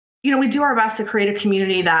we do our best to create a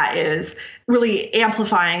community that is really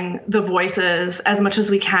amplifying the voices as much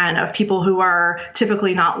as we can of people who are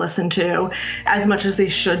typically not listened to as much as they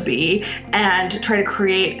should be, and try to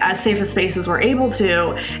create as safe a space as we're able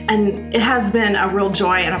to. And it has been a real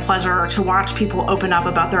joy and a pleasure to watch people open up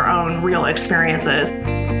about their own real experiences.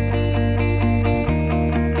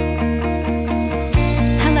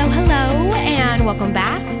 Hello, and welcome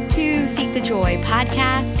back to Seek the Joy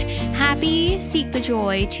podcast. Happy Seek the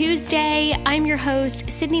Joy Tuesday. I'm your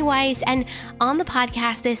host, Sydney Weiss, and on the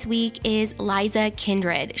podcast this week is Liza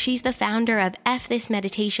Kindred. She's the founder of EFF This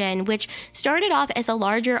meditation, which started off as a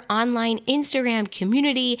larger online Instagram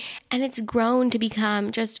community, and it's grown to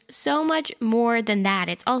become just so much more than that.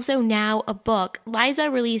 It's also now a book. Liza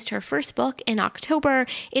released her first book in October.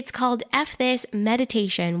 It's called EFF This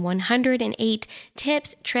Meditation, 108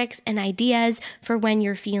 Tips, Tricks, and Ideas for when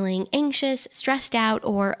you're feeling anxious, stressed out,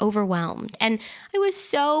 or overwhelmed. And I was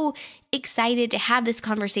so excited to have this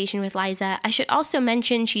conversation with Liza. I should also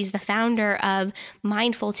mention she's the founder of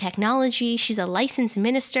Mindful Technology. She's a licensed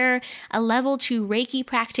minister, a level 2 Reiki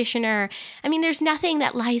practitioner. I mean, there's nothing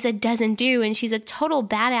that Liza doesn't do, and she's a total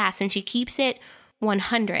badass, and she keeps it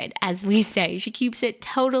 100, as we say. She keeps it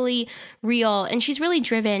totally real, and she's really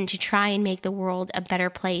driven to try and make the world a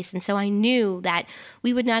better place. And so I knew that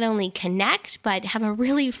we would not only connect, but have a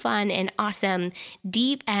really fun and awesome,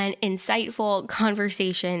 deep and insightful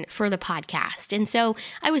conversation for the podcast. And so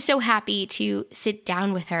I was so happy to sit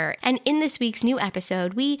down with her. And in this week's new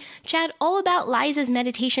episode, we chat all about Liza's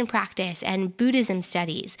meditation practice and Buddhism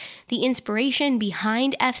studies, the inspiration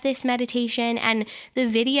behind EFF This meditation, and the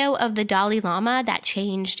video of the Dalai Lama that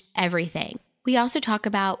changed everything. We also talk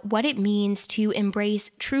about what it means to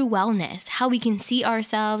embrace true wellness, how we can see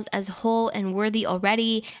ourselves as whole and worthy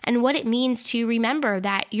already, and what it means to remember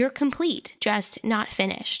that you're complete, just not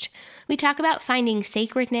finished. We talk about finding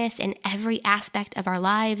sacredness in every aspect of our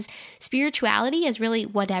lives. Spirituality is really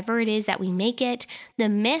whatever it is that we make it, the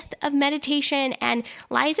myth of meditation, and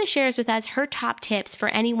Liza shares with us her top tips for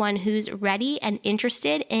anyone who's ready and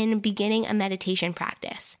interested in beginning a meditation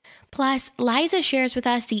practice. Plus, Liza shares with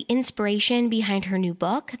us the inspiration behind her new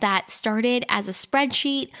book that started as a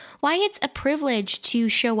spreadsheet, why it's a privilege to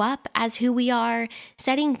show up as who we are,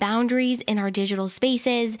 setting boundaries in our digital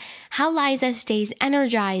spaces, how Liza stays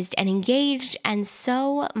energized and engaged, and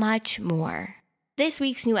so much more. This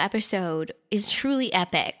week's new episode is truly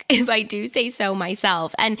epic, if I do say so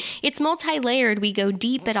myself. And it's multi-layered. We go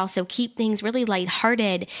deep, but also keep things really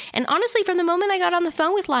lighthearted. And honestly, from the moment I got on the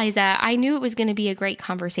phone with Liza, I knew it was going to be a great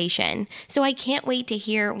conversation. So I can't wait to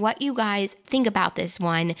hear what you guys think about this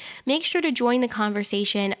one. Make sure to join the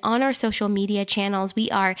conversation on our social media channels.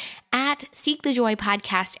 We are at Seek the Joy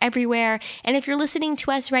Podcast everywhere. And if you're listening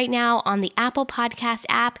to us right now on the Apple Podcast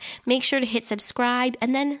app, make sure to hit subscribe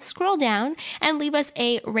and then scroll down and leave us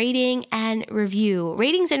a rating and review.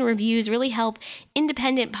 Ratings and reviews really help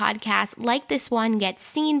independent podcasts like this one get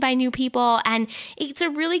seen by new people, and it's a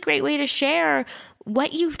really great way to share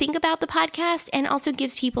what you think about the podcast, and also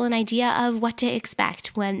gives people an idea of what to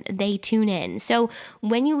expect when they tune in. So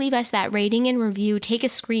when you leave us that rating and review, take a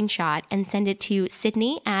screenshot and send it to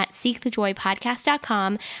Sydney at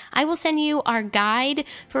seekthejoypodcast.com. I will send you our guide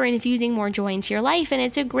for infusing more joy into your life, and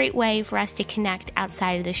it's a great way for us to connect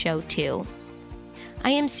outside of the show too. I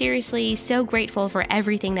am seriously so grateful for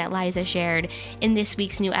everything that Liza shared in this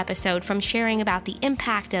week's new episode, from sharing about the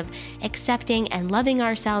impact of accepting and loving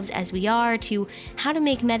ourselves as we are, to how to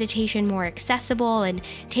make meditation more accessible, and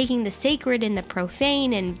taking the sacred and the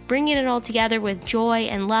profane and bringing it all together with joy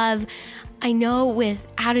and love. I know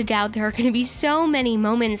without a doubt there are going to be so many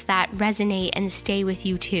moments that resonate and stay with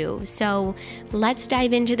you too. So let's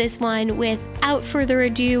dive into this one. Without further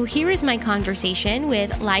ado, here is my conversation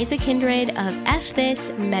with Liza Kindred of EFF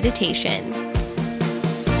This Meditation.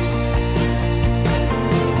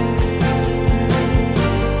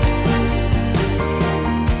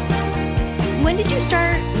 When did you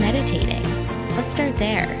start meditating? Let's start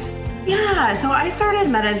there. Yeah, so I started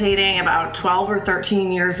meditating about 12 or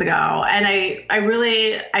 13 years ago, and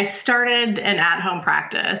I started an at-home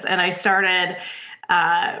practice, and I started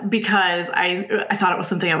because I thought it was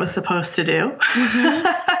something I was supposed to do.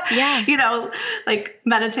 Mm-hmm. Yeah. Like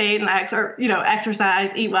meditate and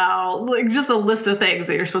exercise, eat well, like just a list of things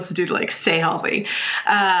that you're supposed to do to like stay healthy.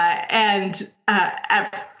 And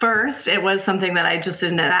At first, it was something that I just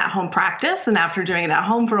did in an at-home practice. And after doing it at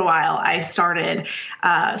home for a while, I started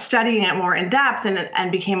studying it more in depth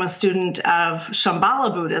and became a student of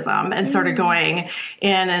Shambhala Buddhism and started going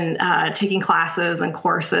in and taking classes and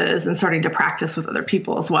courses and starting to practice with other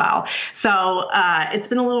people as well. So it's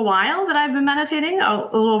been a little while that I've been meditating, a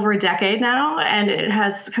little over a decade now, and it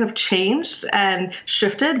has kind of changed and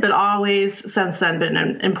shifted, but always since then been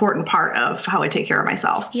an important part of how I take care of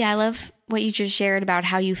myself. Yeah, I love what you just shared about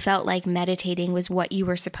how you felt like meditating was what you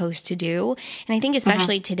were supposed to do. And I think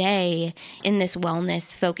especially today in this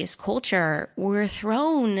wellness focused culture, we're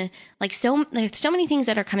thrown like there's so many things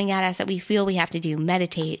that are coming at us that we feel we have to do: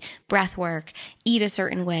 meditate, breath work, eat a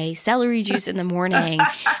certain way, celery juice in the morning.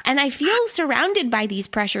 And I feel surrounded by these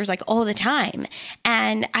pressures like all the time.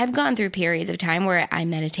 And I've gone through periods of time where I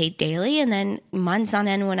meditate daily and then months on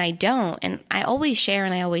end when I don't. And I always share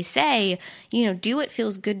and I always say, do what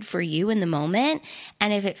feels good for you in the moment.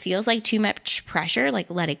 And if it feels like too much pressure, like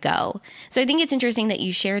let it go. So I think it's interesting that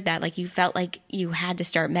you shared that, like you felt like you had to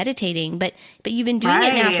start meditating, but you've been doing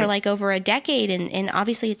it now for like over a decade. And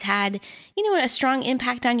obviously it's had, a strong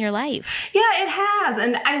impact on your life. Yeah, it has.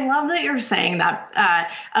 And I love that you're saying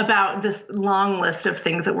that about this long list of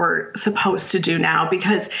things that we're supposed to do now,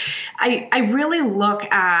 because I really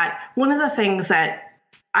look at one of the things that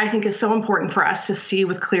I think is so important for us to see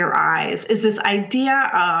with clear eyes is this idea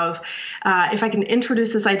of, if I can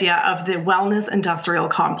introduce this idea of the wellness industrial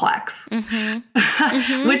complex,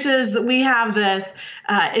 which is we have this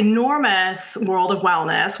enormous world of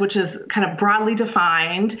wellness, which is kind of broadly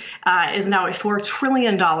defined, is now a $4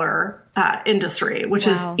 trillion industry, which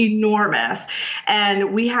is enormous.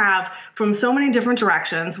 And we have, from so many different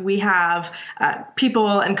directions, we have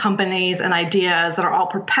people and companies and ideas that are all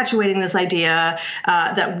perpetuating this idea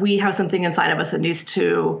that we have something inside of us that needs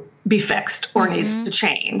to be fixed or needs to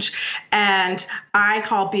change. And I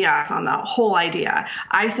call BS on the whole idea.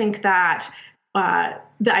 I think that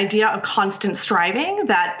the idea of constant striving,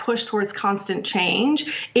 that push towards constant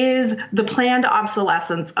change, is the planned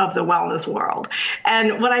obsolescence of the wellness world.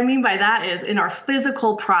 And what I mean by that is in our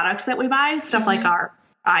physical products that we buy, stuff like our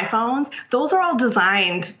iPhones, those are all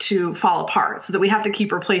designed to fall apart so that we have to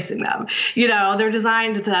keep replacing them. They're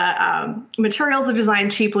designed, the materials are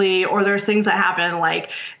designed cheaply, or there's things that happen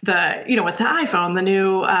like with the iPhone, the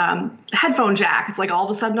new headphone jack. It's like all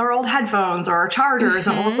of a sudden our old headphones or our chargers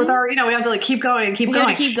don't work with our, we have to like keep going. We got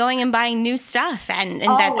to keep going and buying new stuff and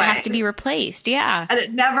that has to be replaced. Yeah. And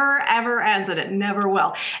it never, ever ends, and it never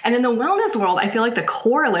will. And in the wellness world, I feel like the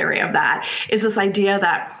corollary of that is this idea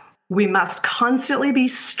that we must constantly be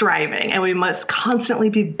striving and we must constantly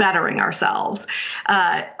be bettering ourselves.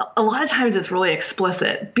 A lot of times it's really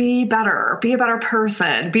explicit. Be better, be a better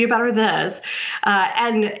person, be a better this.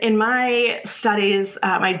 And in my studies,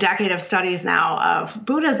 my decade of studies now of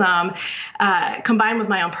Buddhism, combined with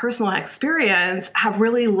my own personal experience, have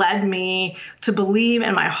really led me to believe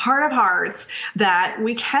in my heart of hearts that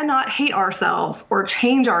we cannot hate ourselves or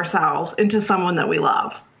change ourselves into someone that we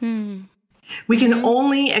love. We can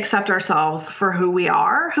only accept ourselves for who we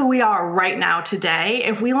are right now today.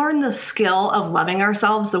 If we learn the skill of loving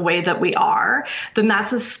ourselves the way that we are, then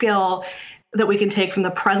that's a skill that we can take from the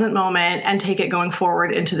present moment and take it going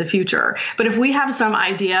forward into the future. But if we have some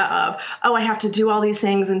idea of, I have to do all these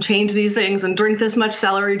things and change these things and drink this much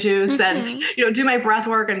celery juice and, do my breath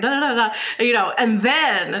work and and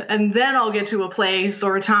then I'll get to a place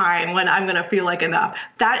or a time when I'm going to feel like enough.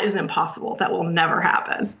 That is impossible. That will never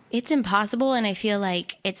happen. It's impossible, and I feel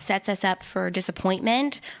like it sets us up for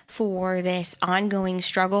disappointment, for this ongoing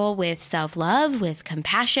struggle with self-love, with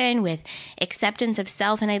compassion, with acceptance of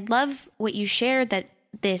self. And I love what you shared, that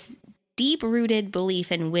this deep-rooted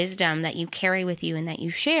belief and wisdom that you carry with you and that you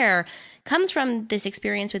share comes from this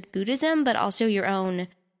experience with Buddhism, but also your own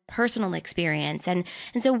personal experience. And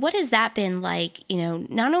so what has that been like,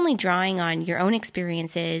 not only drawing on your own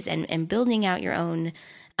experiences and building out your own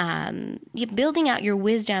building out your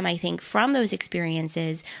wisdom, I think, from those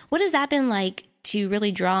experiences. What has that been like to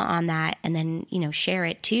really draw on that and then, share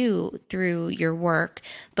it too through your work,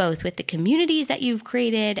 both with the communities that you've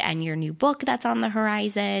created and your new book that's on the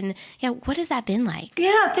horizon? Yeah. What has that been like?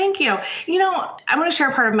 Yeah, thank you. I want to share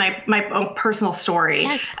part of my own personal story.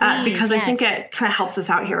 Yes, please, because I think it kind of helps us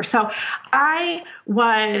out here. So I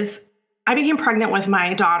became pregnant with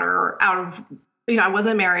my daughter out of I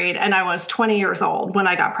wasn't married, and I was 20 years old when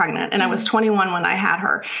I got pregnant, and I was 21 when I had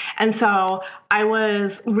her. And so I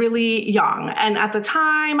was really young. And at the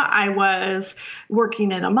time I was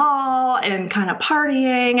working in a mall and kind of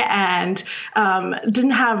partying and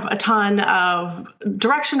didn't have a ton of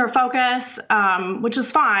direction or focus, which is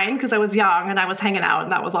fine because I was young and I was hanging out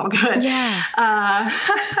and that was all good. Yeah.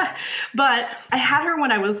 But I had her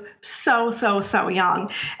when I was so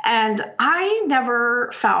young. And I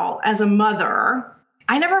never felt as a mother,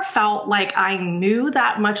 I never felt like I knew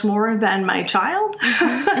that much more than my child.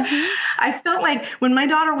 I felt like when my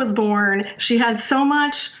daughter was born, she had so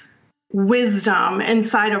much wisdom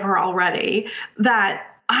inside of her already that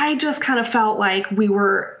I just kind of felt like we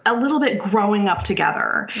were a little bit growing up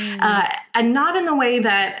together. And not in the way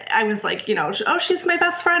that I was like, oh, she's my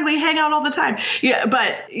best friend. We hang out all the time. Yeah,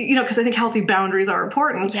 but, because I think healthy boundaries are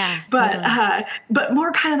important. Yeah, but, totally. But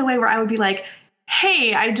more kind of the way where I would be like,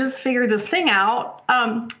 hey, I just figured this thing out.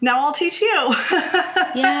 Now I'll teach you.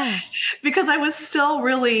 Yeah. Because I was still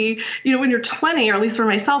really, when you're 20, or at least for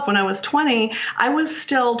myself, when I was 20, I was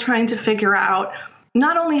still trying to figure out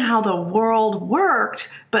not only how the world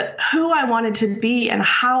worked, but who I wanted to be and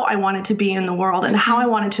how I wanted to be in the world and how I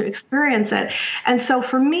wanted to experience it. And so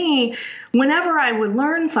for me, whenever I would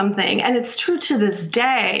learn something, and it's true to this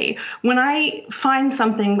day, when I find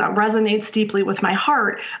something that resonates deeply with my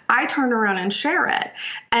heart, I turn around and share it.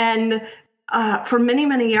 And for many,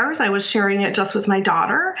 many years, I was sharing it just with my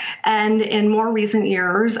daughter. And in more recent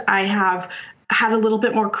years, I have had a little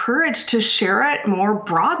bit more courage to share it more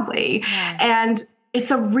broadly. Yeah. And it's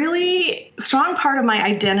a really strong part of my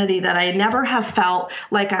identity that I never have felt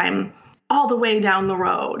like I'm all the way down the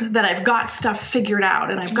road, that I've got stuff figured out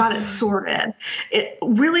and I've got it sorted. It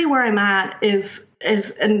really where I'm at is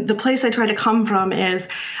and the place I try to come from is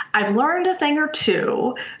I've learned a thing or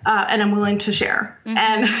two, and I'm willing to share.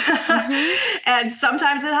 And and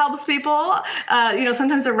sometimes it helps people.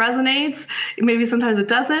 Sometimes it resonates. Maybe sometimes it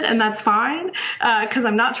doesn't, and that's fine because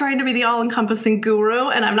I'm not trying to be the all-encompassing guru,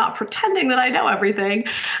 and I'm not pretending that I know everything.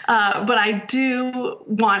 But I do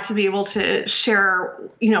want to be able to share,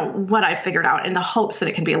 what I figured out in the hopes that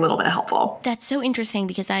it can be a little bit helpful. That's so interesting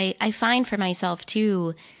because I find for myself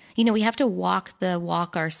too, we have to walk the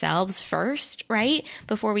walk ourselves first, right?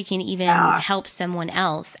 Before we can even help someone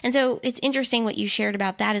else. And so it's interesting what you shared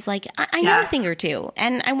about that is like, I know a thing or two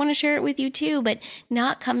and I want to share it with you too, but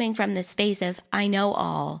not coming from the space of I know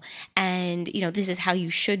all and, this is how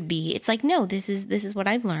you should be. It's like, no, this is what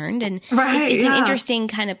I've learned. And it's an interesting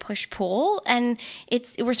kind of push-pull. And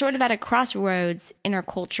we're sort of at a crossroads in our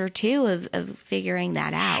culture too of figuring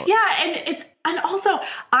that out. Yeah. And also,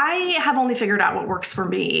 I have only figured out what works for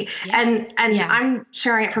me, and I'm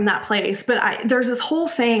sharing it from that place. But there's this whole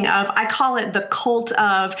thing of, I call it the cult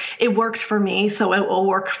of it worked for me, so it will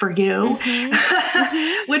work for you,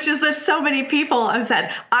 which is that so many people have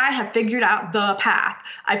said, I have figured out the path.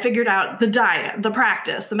 I figured out the diet, the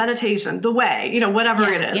practice, the meditation, the way, whatever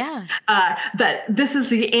it is, that this is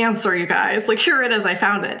the answer, you guys. Like, here it is. I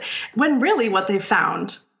found it. When really what they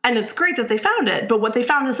found, and it's great that they found it, but what they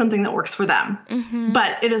found is something that works for them.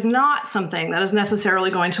 But it is not something that is necessarily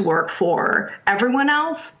going to work for everyone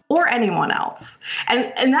else or anyone else.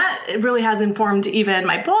 And that really has informed even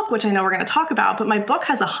my book, which I know we're going to talk about, but my book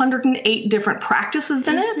has 108 different practices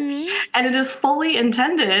in it. And it is fully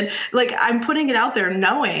intended, like I'm putting it out there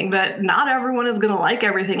knowing that not everyone is going to like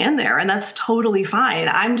everything in there. And that's totally fine.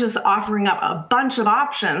 I'm just offering up a bunch of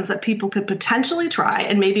options that people could potentially try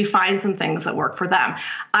and maybe find some things that work for them.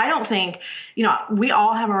 I don't think, we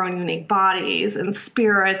all have our own unique bodies and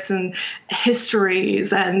spirits and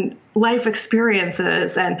histories and life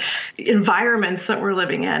experiences and environments that we're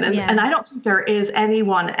living in. And I don't think there is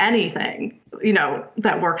anything,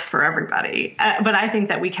 that works for everybody. But I think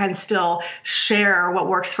that we can still share what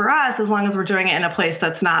works for us as long as we're doing it in a place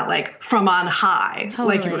that's not like from on high,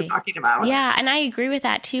 like you were talking about. Yeah. And I agree with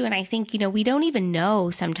that too. And I think, we don't even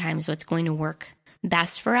know sometimes what's going to work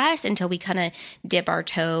best for us until we kind of dip our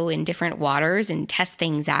toe in different waters and test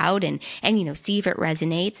things out and see if it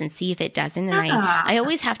resonates and see if it doesn't. And I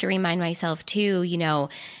always have to remind myself too,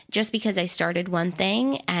 just because I started one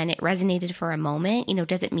thing and it resonated for a moment,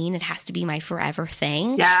 doesn't mean it has to be my forever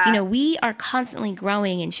thing. Yes. We are constantly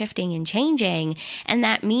growing and shifting and changing. And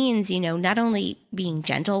that means, not only being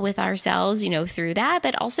gentle with ourselves, through that,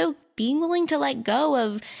 but also being willing to let go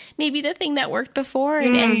of maybe the thing that worked before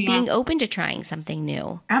and being open to trying something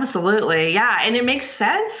new. Absolutely. Yeah. And it makes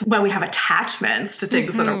sense when we have attachments to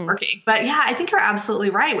things that are working. But yeah, I think you're absolutely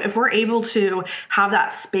right. If we're able to have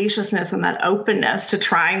that spaciousness and that openness to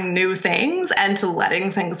trying new things and to letting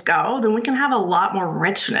things go, then we can have a lot more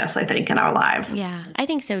richness, I think, in our lives. Yeah, I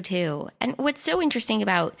think so too. And what's so interesting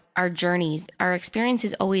about our journeys, our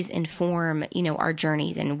experiences always inform, our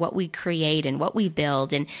journeys and what we create and what we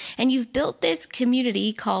build. And you've built this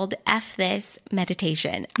community called EFF This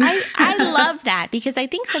meditation. I love that, because I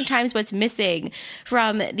think sometimes what's missing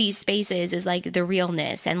from these spaces is like the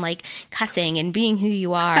realness and like cussing and being who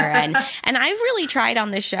you are. And I've really tried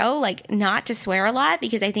on this show, like, not to swear a lot,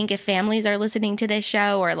 because I think if families are listening to this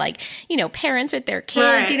show, or like, parents with their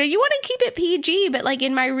kids, right. You want to keep it PG, but like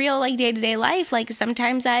in my real like day-to-day life, like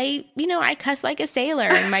sometimes I cuss like a sailor,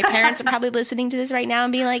 and my parents are probably listening to this right now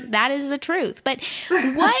and being like, that is the truth. But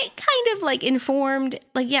what kind of like informed,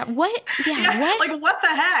 like, what the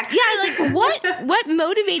heck? Yeah. Like what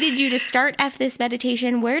motivated you to start EFF This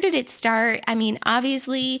meditation? Where did it start? I mean,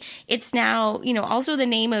 obviously it's now, also the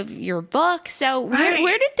name of your book. So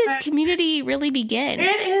where did this community really begin? It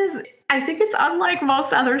is, I think it's unlike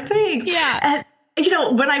most other things. Yeah. And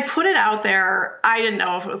when I put it out there, I didn't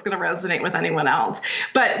know if it was going to resonate with anyone else.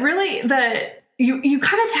 But really, you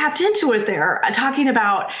kind of tapped into it there, talking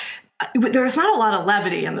about there's not a lot of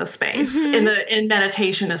levity in this space, in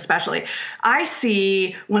meditation especially. I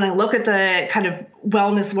see, when I look at the kind of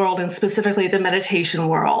wellness world, and specifically the meditation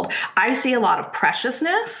world, I see a lot of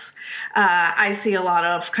preciousness. I see a lot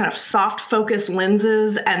of kind of soft focused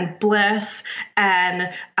lenses and bliss,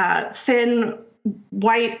 and thin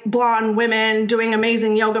white blonde women doing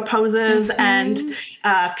amazing yoga poses, and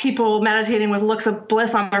people meditating with looks of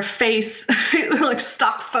bliss on their face, like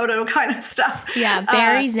stock photo kind of stuff. Yeah,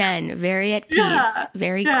 very zen, very at peace,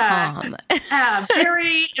 very calm.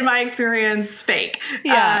 Very, in my experience, fake.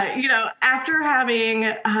 After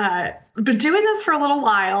having been doing this for a little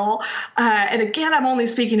while, and again, I'm only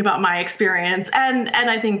speaking about my experience, and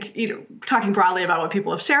I think, talking broadly about what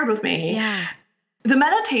people have shared with me. Yeah. The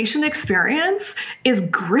meditation experience is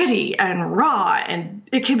gritty and raw, and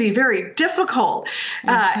it can be very difficult.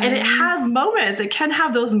 And it has moments. It can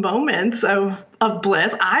have those moments of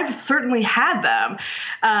bliss. I've certainly had them,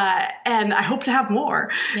 and I hope to have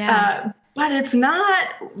more. Yeah. But it's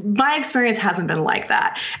not, my experience hasn't been like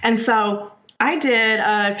that. And so I did,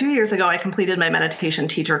 a few years ago, I completed my meditation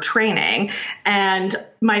teacher training, and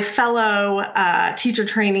my fellow teacher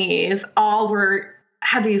trainees all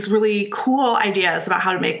had these really cool ideas about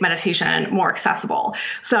how to make meditation more accessible.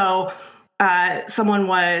 So someone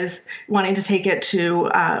was wanting to take it to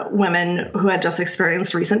women who had just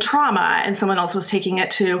experienced recent trauma, and someone else was taking it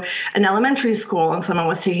to an elementary school, and someone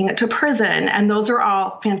was taking it to prison. And those are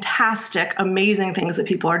all fantastic, amazing things that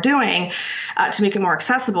people are doing to make it more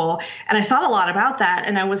accessible. And I thought a lot about that,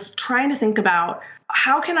 and I was trying to think about,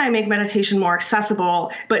 how can I make meditation more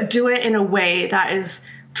accessible, but do it in a way that is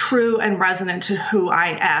true and resonant to who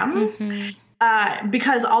I am.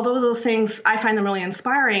 Because although those things, I find them really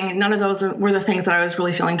inspiring, none of those were the things that I was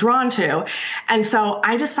really feeling drawn to. And so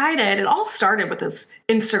I decided, it all started with this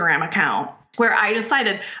Instagram account, where I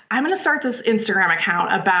decided I'm going to start this Instagram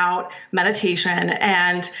account about meditation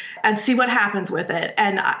and see what happens with it.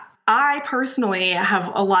 And I personally have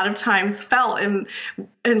a lot of times felt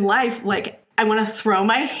in life like I want to throw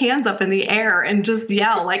my hands up in the air and just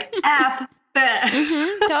yell like, F this.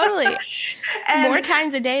 Totally. And more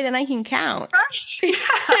times a day than I can count. Right? Yeah.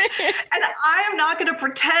 And I am not going to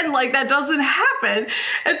pretend like that doesn't happen.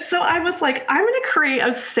 And so I was like, I'm going to create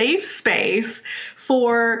a safe space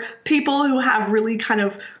for people who have really kind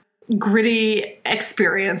of gritty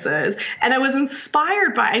experiences. And I was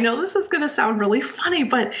inspired by, I know this is going to sound really funny,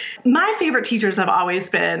 but my favorite teachers have always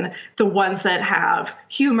been the ones that have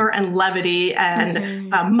humor and levity and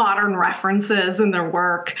modern references in their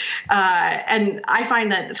work. And I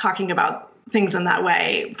find that talking about things in that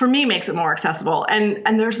way, for me, makes it more accessible.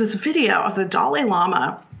 And there's this video of the Dalai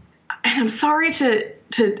Lama, and I'm sorry to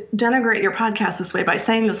denigrate your podcast this way by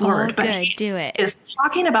saying this word, but good. Do it. Is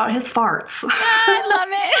talking about his farts. I love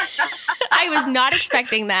it. I was not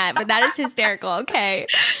expecting that, but that is hysterical. Okay.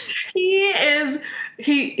 He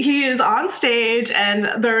is on stage,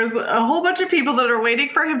 and there's a whole bunch of people that are waiting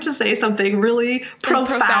for him to say something really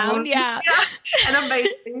profound. Yeah. And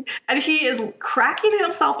amazing. And he is cracking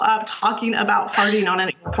himself up talking about farting on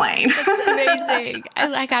an airplane. That's amazing.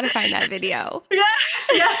 I gotta find that video.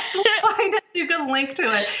 Yes. Find it. You can link to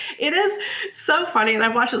it. It is so funny, and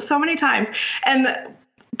I've watched it so many times. And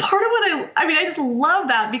part of what I just love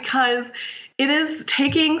that, because it is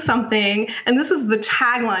taking something, and this is the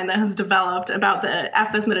tagline that has developed about the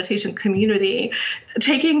EFF This meditation community,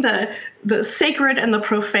 taking the sacred and the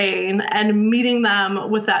profane and meeting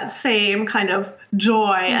them with that same kind of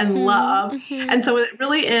joy and love. And so it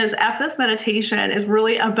really is, EFF This meditation is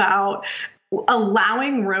really about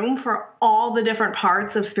allowing room for all the different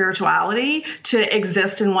parts of spirituality to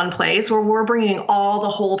exist in one place, where we're bringing all the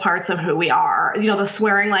whole parts of who we are, the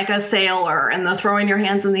swearing like a sailor and the throwing your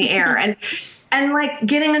hands in the air and like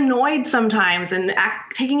getting annoyed sometimes and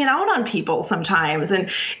taking it out on people sometimes. And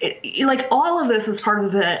like all of this is part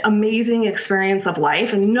of the amazing experience of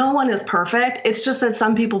life, and no one is perfect. It's just that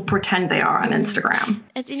some people pretend they are on Instagram.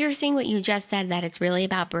 It's interesting what you just said, that it's really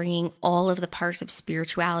about bringing all of the parts of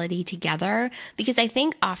spirituality together, because I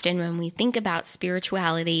think often when we think about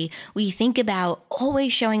spirituality, we think about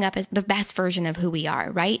always showing up as the best version of who we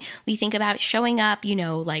are, right? We think about showing up,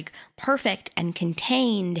 like perfect and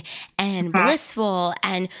contained and blissful.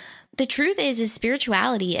 And the truth is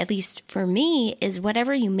spirituality, at least for me, is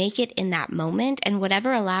whatever you make it in that moment, and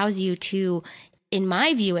whatever allows you to, in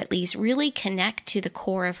my view at least, really connect to the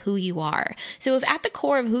core of who you are. So if at the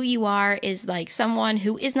core of who you are is like someone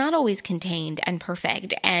who is not always contained and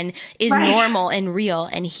perfect and is normal and real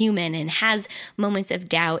and human and has moments of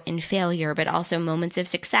doubt and failure, but also moments of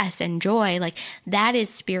success and joy, like that is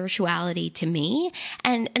spirituality to me.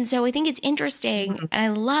 And so I think it's interesting, and I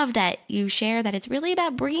love that you share that it's really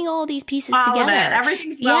about bringing all these pieces together.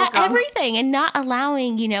 Everything's welcome. Yeah, everything, and not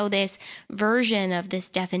allowing, this version of this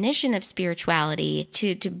definition of spirituality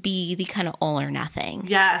to be the kind of all or nothing.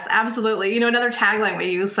 Yes, absolutely. Another tagline we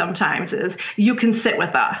use sometimes is, you can sit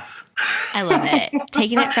with us. I love it.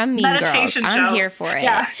 Taking it from Mean Girls. I'm here for it.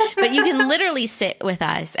 Yeah. But you can literally sit with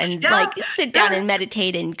us and sit down and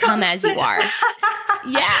meditate and come as you are.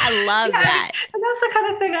 Yeah, I love that. And that's the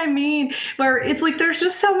kind of thing I mean, where it's like there's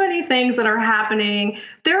just so many things that are happening.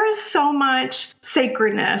 There is so much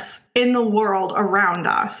sacredness in the world around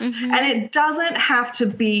us. And it doesn't have to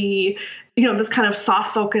be this kind of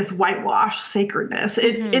soft focus, whitewash sacredness.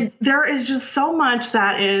 There is just so much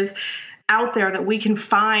that is out there that we can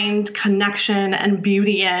find connection and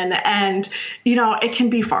beauty in, and it can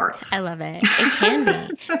be farce. I love it. It can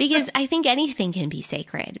be, because I think anything can be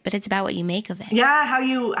sacred, but it's about what you make of it. Yeah, how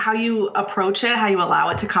you approach it, how you allow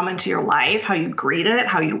it to come into your life, how you greet it,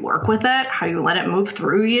 how you work with it, how you let it move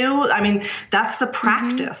through you. I mean, that's the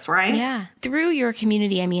practice, right? Yeah. Through your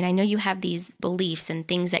community, I mean, I know you have these beliefs and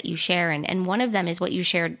things that you share, and one of them is what you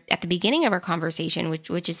shared at the beginning of our conversation,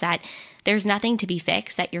 which is that there's nothing to be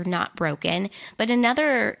fixed, that you're not broken. But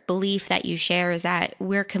another belief that you share is that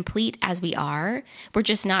we're complete as we are. We're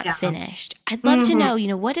just not finished. I'd love to know,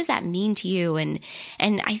 what does that mean to you? And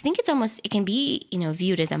I think it can be,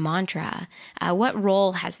 viewed as a mantra. What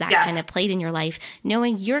role has that kind of played in your life,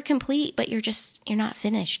 knowing you're complete, but you're not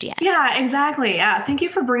finished yet? Yeah, exactly. Yeah. Thank you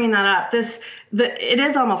for bringing that up. It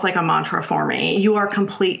is almost like a mantra for me. You are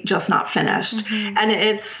complete, just not finished. And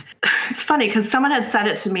it's funny because someone had said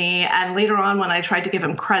it to me, and later on when I tried to give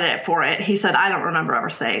him credit for it, he said, I don't remember ever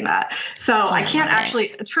saying that. So I can't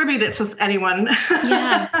actually attribute it to anyone.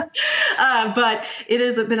 Yeah. But it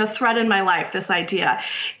has been a thread in my life, this idea.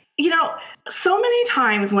 So many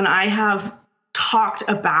times when I have talked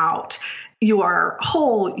about you are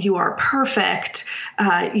whole, you are perfect,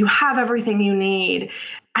 you have everything you need,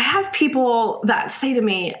 I have people that say to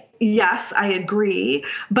me, yes, I agree,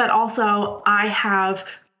 but also I have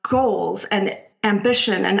goals and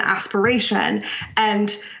ambition and aspiration.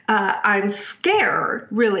 And I'm scared,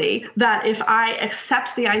 really, that if I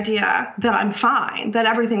accept the idea that I'm fine, that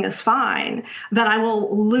everything is fine, that I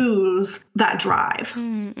will lose that drive.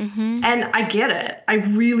 And I get it. I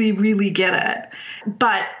really, really get it.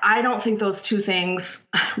 But I don't think those two things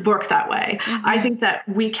work that way. I think that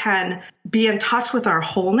we can be in touch with our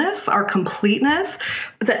wholeness, our completeness,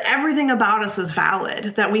 that everything about us is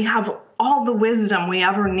valid, that we have all the wisdom we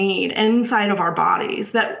ever need inside of our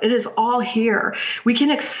bodies, that it is all here. We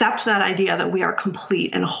can accept that idea that we are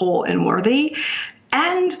complete and whole and worthy.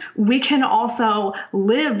 And we can also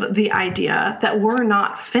live the idea that we're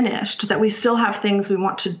not finished, that we still have things we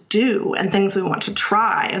want to do and things we want to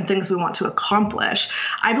try and things we want to accomplish.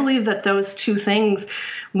 I believe that those two things,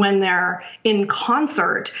 when they're in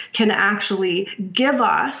concert, can actually give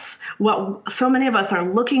us what so many of us are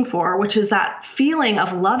looking for, which is that feeling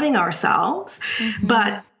of loving ourselves,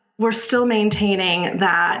 but we're still maintaining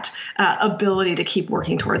that ability to keep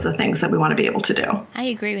working towards the things that we want to be able to do. I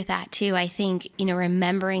agree with that too. I think,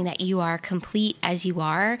 remembering that you are complete as you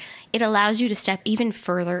are, it allows you to step even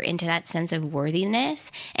further into that sense of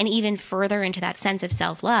worthiness and even further into that sense of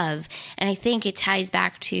self-love. And I think it ties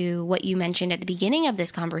back to what you mentioned at the beginning of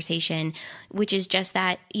this conversation, which is just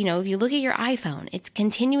that, if you look at your iPhone, it's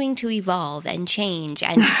continuing to evolve and change,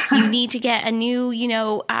 and you need to get a new,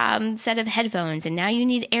 set of headphones, and now you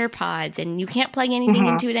need AirPods, and you can't plug anything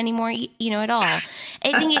into it anymore, at all.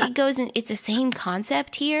 I think it goes in, it's the same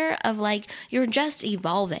concept here of like, you're just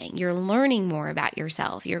evolving, you're learning more about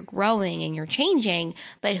yourself, you're growing and you're changing,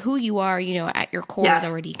 but who you are, at your core is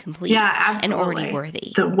already complete and already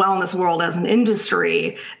worthy. The wellness world as an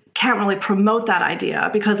industry can't really promote that idea,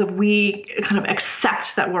 because if we kind of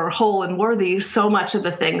accept that we're whole and worthy, so much of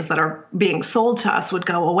the things that are being sold to us would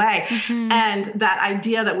go away. And that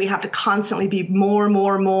idea that we have to constantly be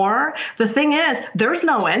more, the thing is, there's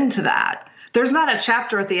no end to that. There's not a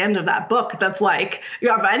chapter at the end of that book that's like,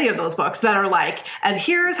 of any of those books that are like, and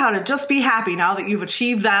here's how to just be happy now that you've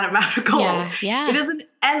achieved that amount of goals. It is an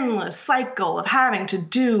endless cycle of having to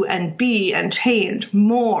do and be and change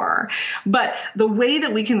more. But the way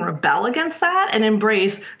that we can rebel against that and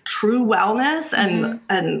embrace true wellness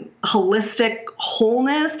and holistic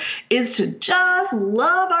wholeness is to just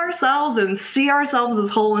love ourselves and see ourselves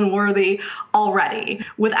as whole and worthy already,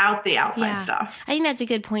 without the outside stuff. I think that's a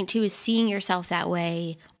good point too, is seeing yourself that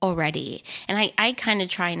way already. And I kind of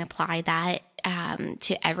try and apply that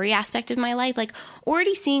to every aspect of my life, like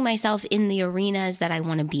already seeing myself in the arenas that I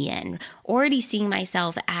want to be in, already seeing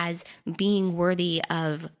myself as being worthy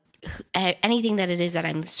of anything that it is that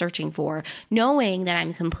I'm searching for, knowing that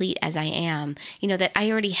I'm complete as I am, that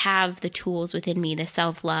I already have the tools within me, the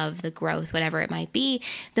self-love, the growth, whatever it might be.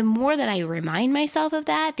 The more that I remind myself of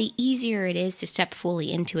that, the easier it is to step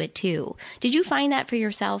fully into it too. Did you find that for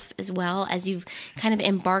yourself as well, as you've kind of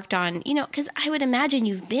embarked on, because I would imagine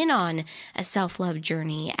you've been on a self-love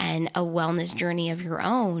journey and a wellness journey of your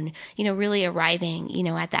own, really arriving,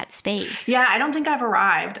 at that space? Yeah, I don't think I've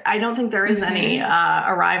arrived. I don't think there is any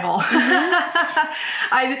arrival. One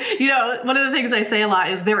of the things I say a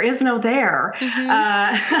lot is there is no there.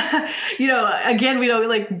 Again, we don't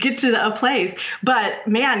like get to a place, but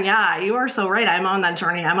man, you are so right. I'm on that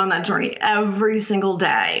journey. I'm on that journey every single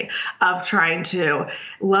day of trying to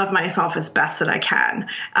love myself as best that I can.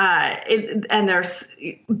 And there's,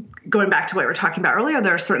 going back to what we were talking about earlier,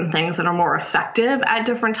 there are certain things that are more effective at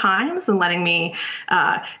different times and letting me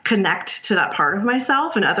connect to that part of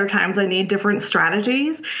myself. And other times I need different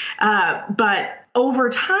strategies. But over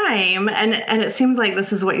time, and it seems like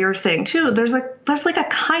this is what you're saying too, there's like a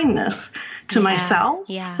kindness to myself,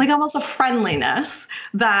 like almost a friendliness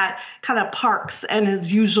that kind of parks and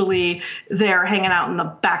is usually there hanging out in the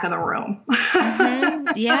back of the room.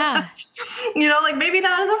 Like maybe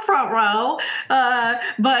not in the front row,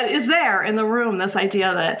 but is there in the room, this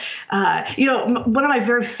idea that, one of my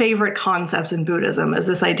very favorite concepts in Buddhism is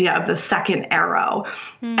this idea of the second arrow.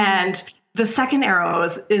 And the second arrow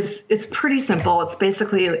is it's pretty simple. It's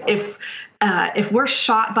basically if we're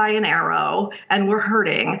shot by an arrow and we're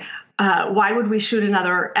hurting, why would we shoot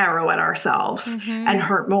another arrow at ourselves and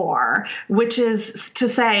hurt more? Which is to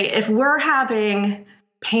say, if we're having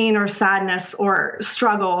pain or sadness or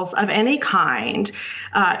struggles of any kind,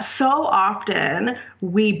 so often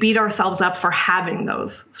we beat ourselves up for having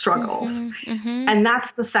those struggles. And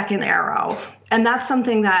that's the second arrow. And that's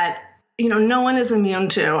something that no one is immune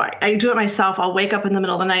to. I do it myself. I'll wake up in the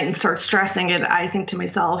middle of the night and start stressing, and I think to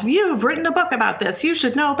myself, you've written a book about this. You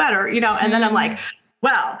should know better, and then I'm like,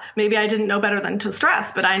 well, maybe I didn't know better than to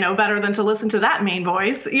stress, but I know better than to listen to that main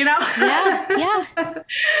voice, Yeah.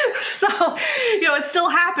 So, it still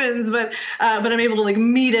happens, but I'm able to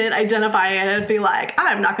meet it, identify it, and be like,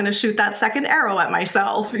 I'm not going to shoot that second arrow at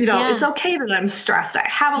myself. It's okay that I'm stressed. I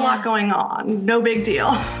have a lot going on. No big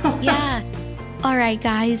deal. All right,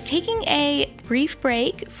 guys, taking a brief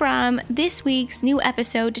break from this week's new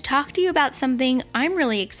episode to talk to you about something I'm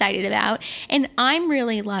really excited about and I'm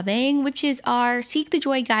really loving, which is our Seek the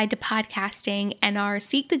Joy Guide to Podcasting and our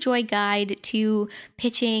Seek the Joy Guide to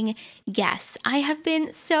Pitching Guests. I have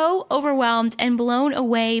been so overwhelmed and blown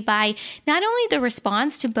away by not only the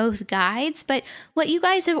response to both guides, but what you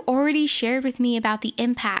guys have already shared with me about the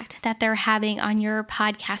impact that they're having on your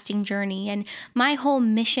podcasting journey. And my whole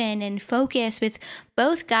mission and focus with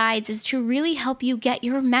both guides is to really help you get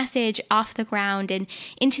your message off the ground and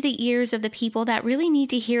into the ears of the people that really need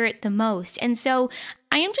to hear it the most. And so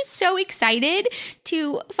I am just so excited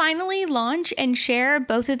to finally launch and share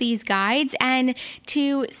both of these guides and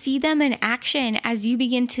to see them in action as you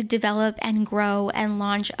begin to develop and grow and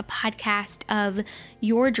launch a podcast of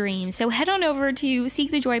your dreams. So head on over to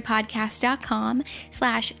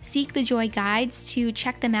seekthejoypodcast.com/seekthejoyguides to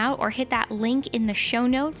check them out, or hit that link in the show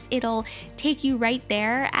notes. It'll take you right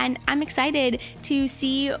there. And I'm excited to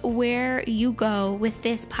see where you go with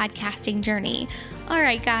this podcasting journey. All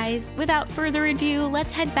right, guys, without further ado,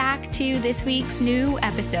 let's head back to this week's new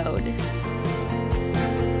episode.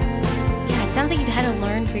 Yeah, it sounds like you've had to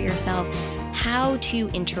learn for yourself how to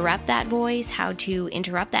interrupt that voice, how to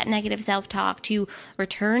interrupt that negative self-talk, to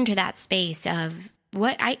return to that space of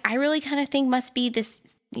what I really kind of think must be this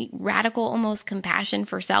radical almost compassion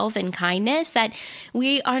for self and kindness that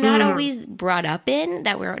we are not always brought up in,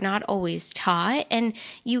 that we're not always taught. And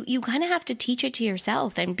you kind of have to teach it to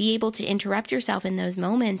yourself and be able to interrupt yourself in those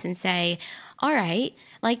moments and say, all right,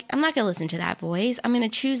 like, I'm not going to listen to that voice. I'm going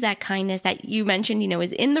to choose that kindness that you mentioned,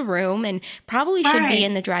 is in the room and probably should be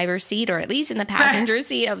in the driver's seat or at least in the passenger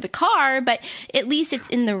seat of the car, but at least it's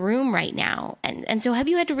in the room right now. And so have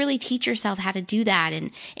you had to really teach yourself how to do that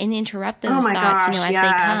and interrupt those thoughts, as they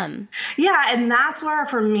come? Yeah. And that's where,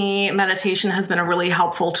 for me, meditation has been a really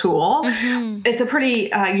helpful tool. It's a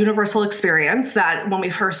pretty universal experience that when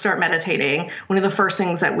we first start meditating, one of the first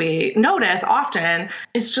things that we notice often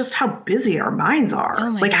is just how busy our minds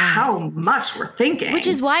are. Like, God, how much we're thinking. Which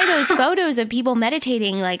is why those photos of people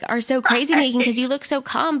meditating, like, are so crazy making, because you look so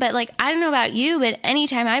calm. But, like, I don't know about you, but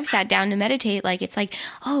anytime I've sat down to meditate, like, it's like,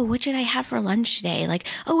 oh, what should I have for lunch today? Like,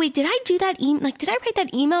 oh, wait, did I do that? Did I write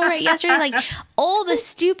that email right yesterday? Like, all the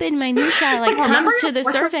stupid minutia, like, comes to the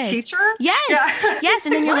surface. Yes. Yes.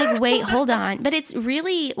 And then you're like, wait, hold on. But it's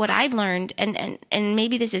really what I've learned, and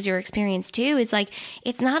maybe this is your experience too, is like,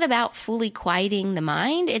 it's not about fully quieting the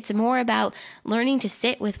mind. It's more about learning to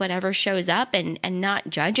sit with whatever shows up and not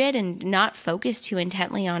judge it and not focus too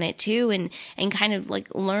intently on it too, and kind of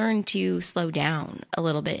like learn to slow down a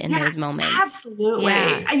little bit in those moments. Absolutely.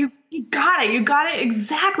 Yeah. You got it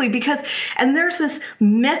exactly, and there's this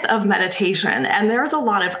myth of meditation, and there's a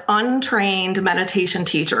lot of untrained meditation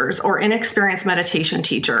teachers or inexperienced meditation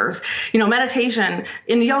teachers. Meditation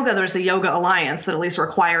in yoga, there's the Yoga Alliance that at least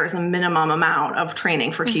requires a minimum amount of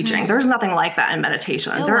training for teaching. There's nothing like that in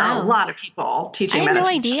meditation. There are a lot of people teaching meditation.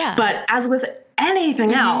 I had no idea. But as with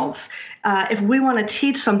anything else, if we want to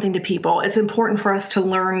teach something to people, it's important for us to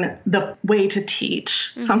learn the way to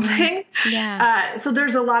teach something. Yeah. So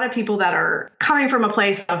there's a lot of people that are coming from a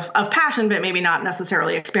place of passion, but maybe not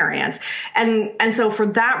necessarily experience. And so for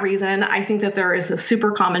that reason, I think that there is a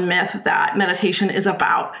super common myth that meditation is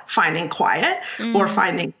about finding quiet or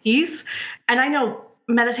finding peace. And I know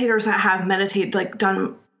meditators that have meditated, like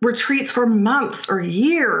done retreats for months or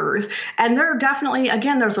years. And there are definitely,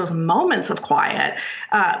 again, there's those moments of quiet,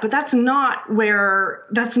 but that's not where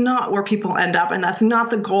people end up. And that's not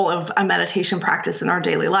the goal of a meditation practice in our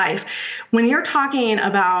daily life. When you're talking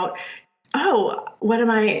about, what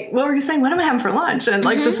were you saying? What am I having for lunch? And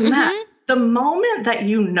like this and that, the moment that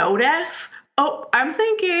you notice, I'm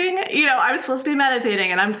thinking, I was supposed to be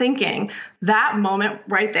meditating and I'm thinking, that moment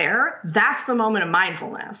right there, that's the moment of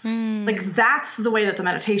mindfulness. Like, that's the way that the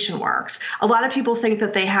meditation works. A lot of people think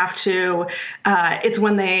that they have to, it's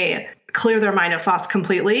when they clear their mind of thoughts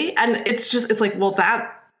completely. And it's like, well,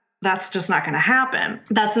 that's just not going to happen.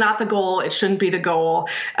 That's not the goal. It shouldn't be the goal.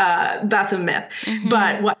 That's a myth.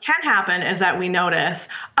 But what can happen is that we notice,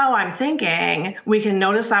 I'm thinking. We can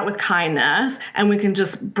notice that with kindness, and we can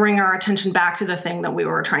just bring our attention back to the thing that we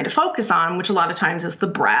were trying to focus on, which a lot of times is the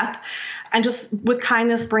breath. And just with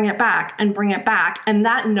kindness, bring it back and bring it back. And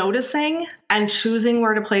that noticing and choosing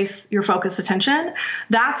where to place your focused attention,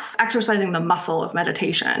 that's exercising the muscle of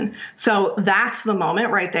meditation. So that's the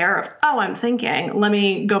moment right there of, I'm thinking, let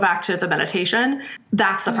me go back to the meditation.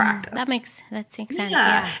 That's the practice. That makes sense.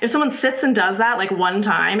 Yeah. If someone sits and does that like one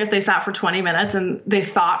time, if they sat for 20 minutes and they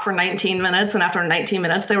thought for 19 minutes, and after 19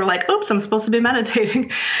 minutes, they were like, oops, I'm supposed to be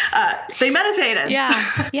meditating. They meditated.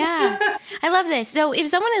 Yeah. Yeah. I love this. So if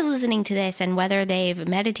someone is listening to this, and whether they've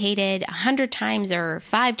meditated 100 times or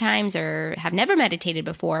 5 times or have never meditated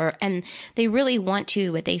before, and they really want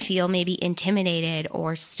to, but they feel maybe intimidated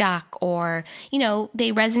or stuck, or,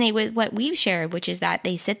 they resonate with what we've shared, which is that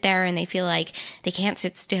they sit there and they feel like they can't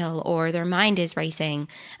sit still or their mind is racing.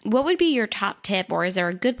 What would be your top tip, or is there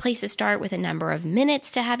a good place to start with a number of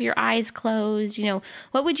minutes to have your eyes closed?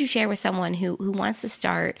 What would you share with someone who wants to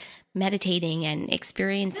start meditating and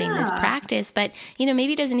experiencing this practice, but,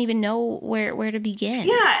 maybe doesn't even know where to begin?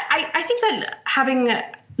 Yeah, I think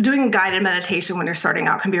that doing a guided meditation when you're starting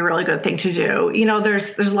out can be a really good thing to do.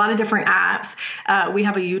 There's a lot of different apps. We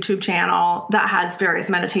have a YouTube channel that has various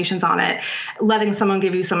meditations on it. Letting someone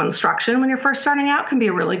give you some instruction when you're first starting out can be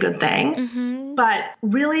a really good thing. But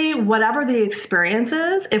really, whatever the experience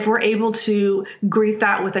is, if we're able to greet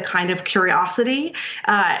that with a kind of curiosity,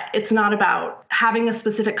 it's not about having a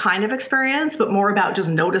specific kind of experience, but more about just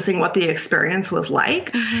noticing what the experience was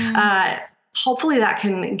like. Hopefully that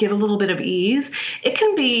can give a little bit of ease. It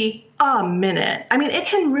can be a minute. I mean, it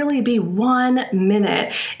can really be 1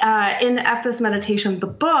 minute. In EFF This meditation, the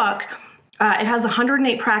book, It has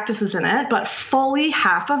 108 practices in it, but fully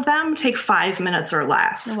half of them take 5 minutes or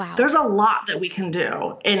less. Wow. There's a lot that we can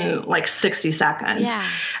do in like 60 seconds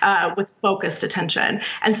with focused attention.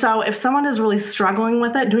 And so if someone is really struggling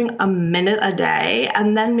with it, doing a minute a day,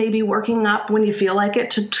 and then maybe working up when you feel like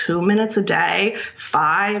it to 2 minutes a day,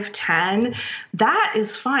 5, 10, that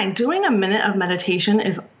is fine. Doing a minute of meditation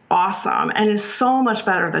is awesome and is so much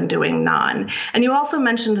better than doing none. And you also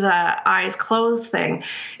mentioned the eyes closed thing.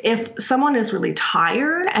 If someone is really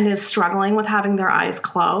tired and is struggling with having their eyes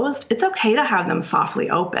closed, it's okay to have them softly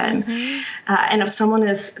open. And if someone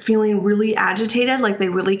is feeling really agitated, like they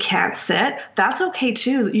really can't sit, that's okay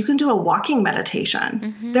too. You can do a walking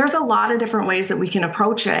meditation. There's a lot of different ways that we can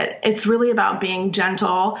approach it. It's really about being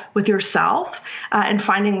gentle with yourself and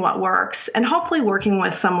finding what works, and hopefully working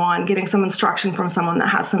with someone, getting some instruction from someone that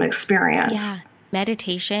has some experience. Yeah.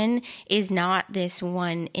 Meditation is not this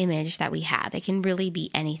one image that we have. It can really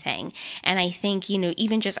be anything. And I think,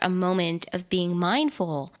 even just a moment of being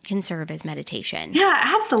mindful can serve as meditation.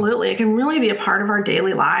 Yeah, absolutely. It can really be a part of our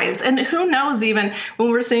daily lives. And who knows, even when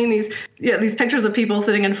we're seeing these pictures of people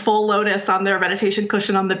sitting in full lotus on their meditation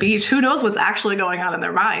cushion on the beach, who knows what's actually going on in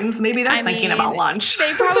their minds? Maybe they're thinking about lunch.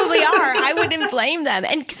 They probably are. I wouldn't blame them.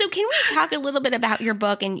 And so can we talk a little bit about your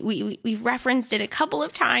book? And we've referenced it a couple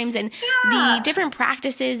of times and the different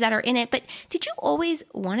practices that are in it, but did you always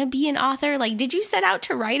want to be an author? Like, did you set out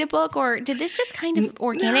to write a book, or did this just kind of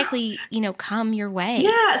organically, come your way?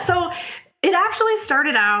 Yeah. So it actually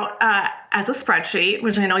started out as a spreadsheet,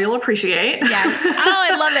 which I know you'll appreciate. Yes. Oh,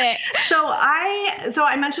 I love it. So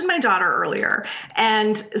I mentioned my daughter earlier.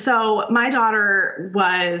 And so my daughter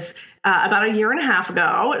was about a year and a half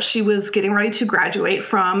ago, she was getting ready to graduate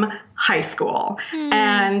from high school.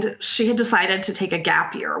 And she had decided to take a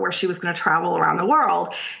gap year where she was going to travel around the world.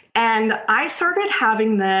 And I started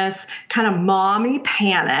having this kind of mommy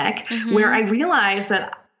panic where I realized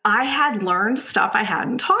that I had learned stuff I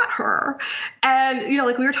hadn't taught her. And,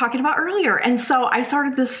 like we were talking about earlier. And so I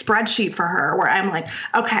started this spreadsheet for her where I'm like,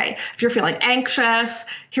 okay, if you're feeling anxious,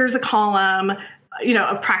 here's a column,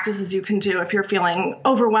 of practices you can do if you're feeling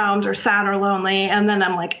overwhelmed or sad or lonely. And then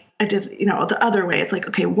I'm like, I did, the other way. It's like,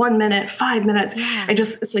 okay, 1 minute, 5 minutes. Yeah.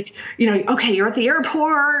 It's like, okay, you're at the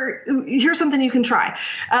airport. Here's something you can try.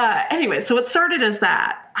 Anyway, so it started as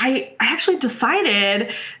that. I actually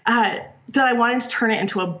decided that I wanted to turn it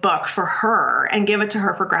into a book for her and give it to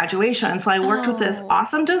her for graduation. So I worked with this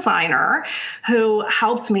awesome designer who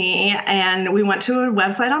helped me, and we went to a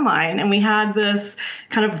website online and we had this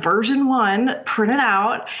kind of version 1 printed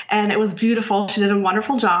out, and it was beautiful. She did a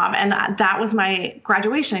wonderful job. And that was my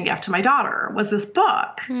graduation gift to my daughter, was this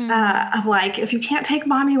book of like, if you can't take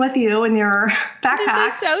mommy with you in your backpack.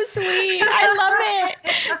 This is so sweet. I love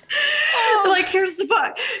it. Like, here's the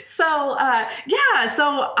book. So,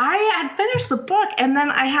 so I had finished the book, and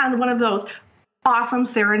then I had one of those awesome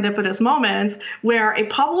serendipitous moments where a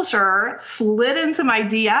publisher slid into my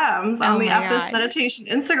DMs on the EFF This meditation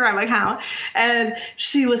Instagram account, and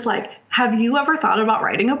she was like, have you ever thought about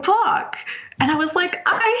writing a book? And I was like,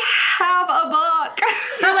 I have a book.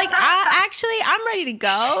 You're like, actually, I'm ready to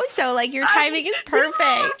go. So like your timing is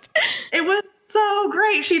perfect. It was so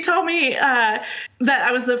great. She told me that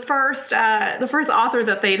I was the first author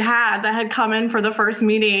that they'd had that had come in for the first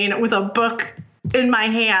meeting with a book in my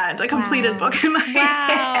hand, a completed book in my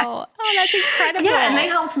hand. Oh, that's incredible. Yeah, and they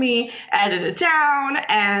helped me edit it down,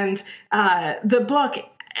 and the book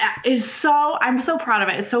I'm so proud of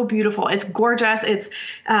it. It's so beautiful. It's gorgeous. It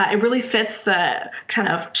really fits the kind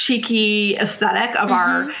of cheeky aesthetic of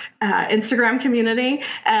our Instagram community.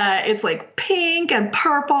 It's like pink and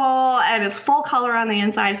purple, and it's full color on the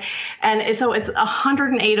inside. And it's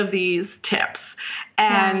 108 of these tips,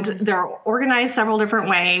 and they're organized several different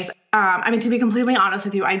ways. To be completely honest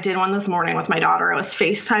with you, I did one this morning with my daughter. I was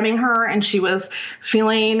FaceTiming her, and she was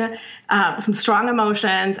feeling some strong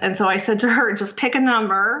emotions. And so I said to her, just pick a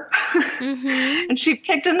number. And she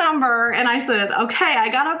picked a number, and I said, okay, I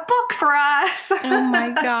got a book for us. Oh my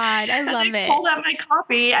God. I love it. I pulled out my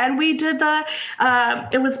copy, and we did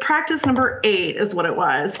it was practice number 8 is what it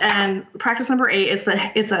was. And practice number 8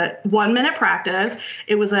 it's a 1 minute practice.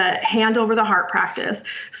 It was a hand over the heart practice.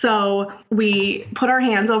 So we put our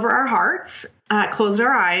hands over our hearts, closed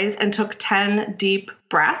our eyes, and took 10 deep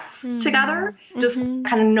breaths together, just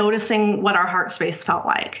kind of noticing what our heart space felt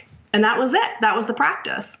like. And that was it. That was the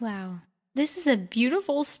practice. Wow. This is a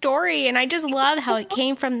beautiful story. And I just love how it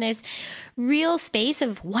came from this real space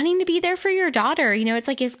of wanting to be there for your daughter. It's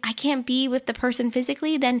like, if I can't be with the person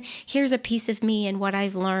physically, then here's a piece of me and what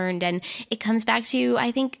I've learned. And it comes back to,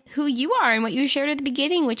 I think, who you are and what you shared at the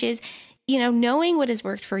beginning, which is knowing what has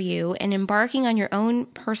worked for you and embarking on your own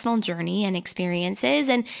personal journey and experiences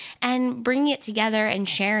and bringing it together and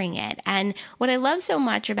sharing it. And what I love so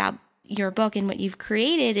much about your book and what you've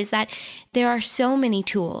created is that there are so many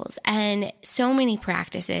tools and so many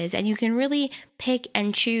practices, and you can really pick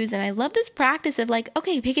and choose. And I love this practice of like,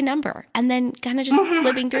 okay, pick a number and then kind of just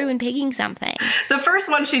flipping through and picking something. The first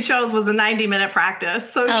one she chose was a 90-minute practice.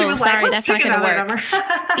 So she was sorry, like, that's not going to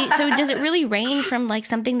work. So does it really range from like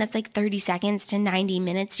something that's like 30 seconds to 90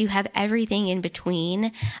 minutes? Do you have everything in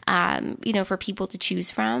between, for people to choose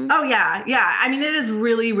from? Oh, yeah. Yeah. I mean, it is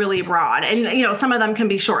really, really broad. And, some of them can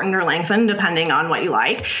be shortened or lengthened depending on what you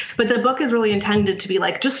like. But the book is really intended to be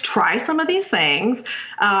like, just try some of these things.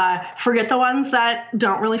 Forget the ones that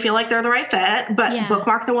don't really feel like they're the right fit, but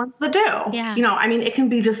bookmark the ones that do. Yeah. It can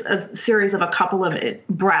be just a series of a couple of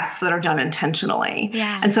breaths that are done intentionally.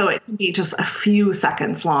 Yeah. And so it can be just a few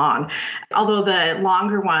seconds long, although the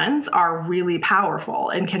longer ones are really powerful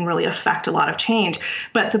and can really affect a lot of change.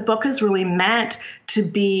 But the book is really meant to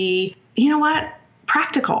be,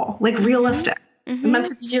 practical, like realistic. Meant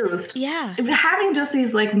to be used. Yeah. Having just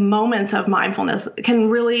these like moments of mindfulness can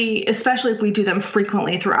really, especially if we do them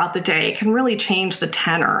frequently throughout the day, can really change the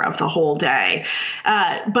tenor of the whole day.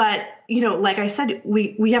 But like I said,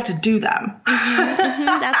 we have to do them.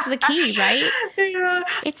 That's the key, right? Yeah.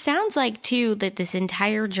 It sounds like too that this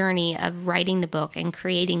entire journey of writing the book and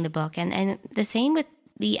creating the book, and the same with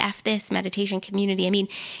the EFF This meditation community. I mean,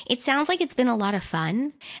 it sounds like it's been a lot of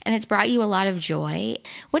fun and it's brought you a lot of joy.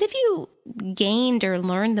 What have you gained or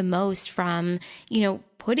learned the most from,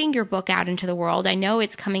 putting your book out into the world? I know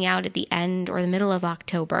it's coming out at the end or the middle of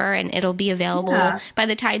October, and it'll be available by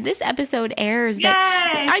the time this episode airs. But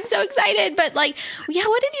I'm so excited. But what have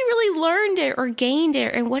you really learned or gained,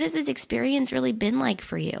 and what has this experience really been like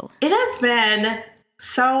for you? It has been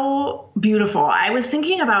so beautiful. I was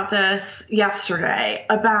thinking about this yesterday,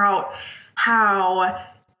 about how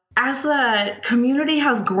as the community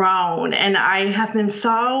has grown, and I have been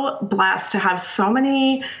so blessed to have so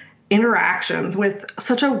many interactions with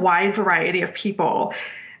such a wide variety of people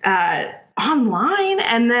online,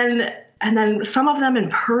 and then some of them in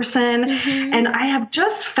person. And I have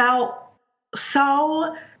just felt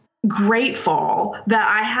so grateful that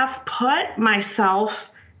I have put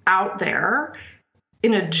myself out there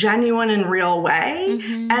in a genuine and real way.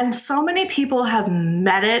 And so many people have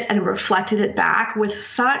met it and reflected it back with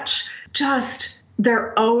such just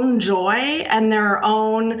their own joy and their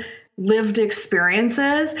own lived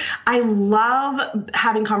experiences. I love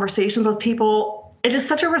having conversations with people. It is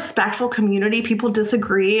such a respectful community. People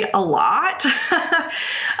disagree a lot,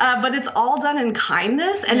 but it's all done in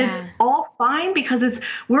kindness, and it's all fine because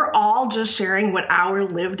we're all just sharing what our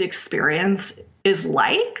lived experience is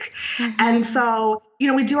like. And so,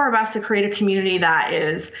 we do our best to create a community that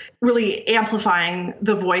is really amplifying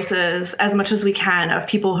the voices as much as we can of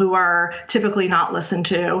people who are typically not listened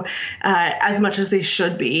to as much as they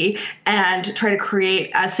should be, and try to create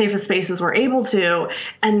as safe a space as we're able to.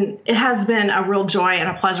 And it has been a real joy and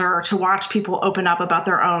a pleasure to watch people open up about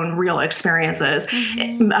their own real experiences.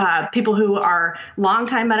 People who are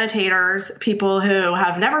longtime meditators, people who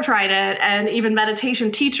have never tried it, and even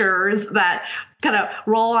meditation teachers that kind of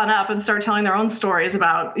roll on up and start telling their own stories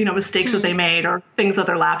about, mistakes that they made or things that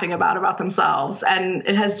they're laughing about themselves. And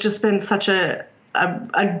it has just been such a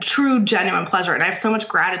true, genuine pleasure. And I have so much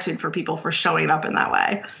gratitude for people for showing up in that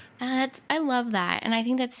way. I love that. And I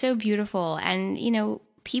think that's so beautiful. And,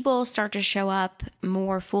 people start to show up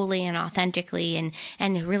more fully and authentically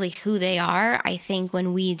and really who they are, I think,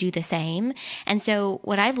 when we do the same. And so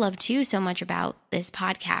what I've loved too so much about this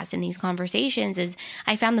podcast and these conversations is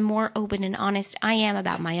I found the more open and honest I am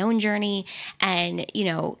about my own journey. And,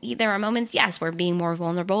 there are moments, yes, where being more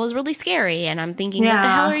vulnerable is really scary. And I'm thinking, what the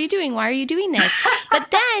hell are you doing? Why are you doing this?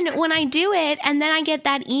 But then when I do it, and then I get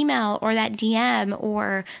that email or that DM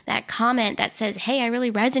or that comment that says, hey, I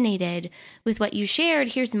really resonated with what you shared.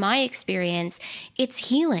 Here's my experience. It's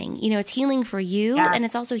healing. It's healing for you, and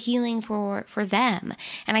it's also healing for them.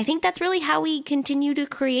 And I think that's really how we continue to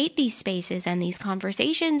create these spaces and these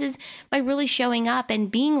conversations, is by really showing up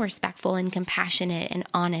and being respectful and compassionate and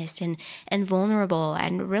honest and vulnerable,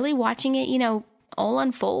 and really watching it, all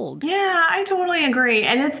unfold. Yeah, I totally agree.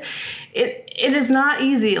 And it is not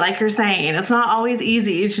easy, like you're saying. It's not always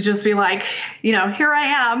easy to just be like, here I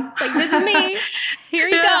am. Like, this is me. Here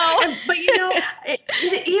you go. But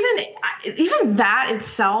even that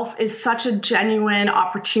itself is such a genuine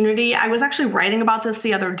opportunity. I was actually writing about this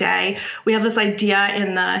the other day. We have this idea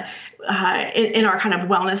in our kind of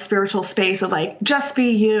wellness spiritual space of like, just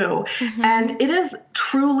be you. And it is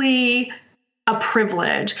truly a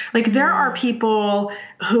privilege. Like, there are people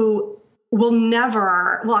who will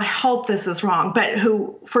never, well, I hope this is wrong, but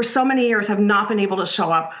who for so many years have not been able to show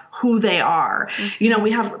up who they are. You know,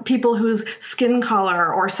 we have people whose skin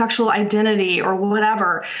color or sexual identity or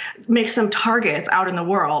whatever makes them targets out in the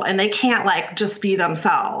world, and they can't like just be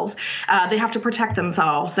themselves. They have to protect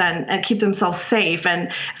themselves and keep themselves safe.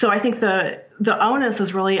 And so I think the onus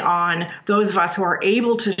is really on those of us who are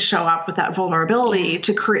able to show up with that vulnerability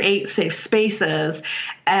to create safe spaces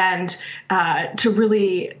and to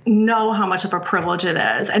really know how much of a privilege it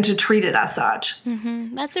is and to treat it as such.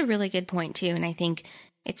 That's a really good point too. And I think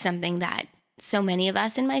it's something that so many of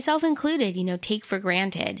us, and myself included, you know, take for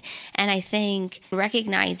granted. And I think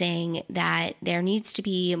recognizing that there needs to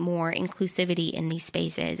be more inclusivity in these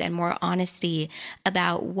spaces and more honesty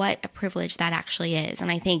about what a privilege that actually is.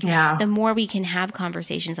 And I think the more we can have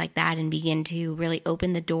conversations like that and begin to really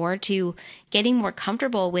open the door to getting more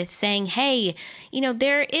comfortable with saying, hey, you know,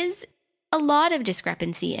 there is a lot of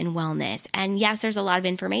discrepancy in wellness. And yes, there's a lot of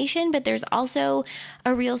information, but there's also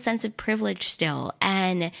a real sense of privilege still.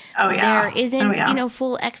 And there isn't, you know,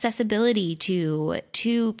 full accessibility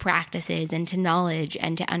to practices and to knowledge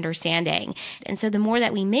and to understanding. And so the more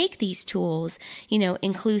that we make these tools, you know,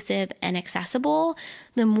 inclusive and accessible,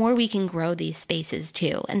 the more we can grow these spaces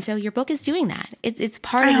too. And so your book is doing that. It's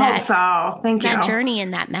part of that. I hope so. Thank you. That journey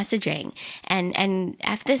and that messaging. And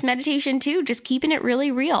EFF This meditation too, just keeping it really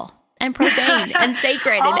real and profane and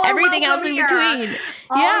sacred and everything else in between.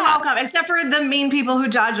 Welcome, except for the mean people who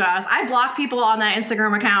judge us. I block people on that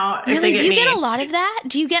Instagram account. Really? If they get Do you mean. get a lot of that?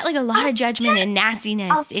 Do you get like a lot of judgment and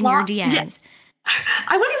nastiness in your DMs? Yeah.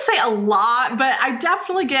 I wouldn't say a lot, but I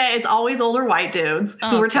definitely get, it's always older white dudes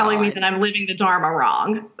who are telling me that I'm living the Dharma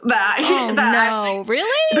wrong.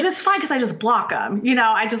 Really? But it's fine because I just block them. You know,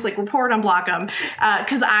 I just like report and block them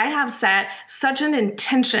because I have set such an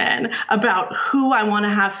intention about who I want to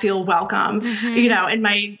have feel welcome, you know, in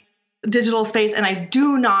my digital space, and I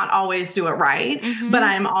do not always do it right, but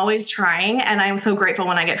I'm always trying, and I'm so grateful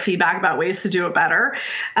when I get feedback about ways to do it better.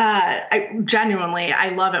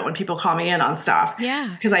 I love it when people call me in on stuff,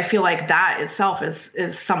 because I feel like that itself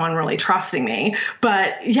is someone really trusting me.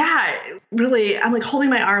 But really, I'm like holding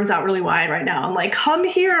my arms out really wide right now. I'm like, come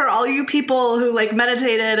here, all you people who like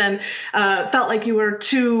meditated and felt like you were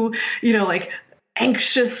too, you know, like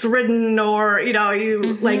anxious ridden, or, you know, you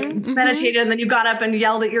meditated and then you got up and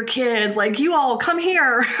yelled at your kids, like, you all come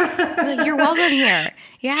here. Like, you're welcome here.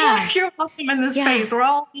 Yeah. You're welcome in this space. We're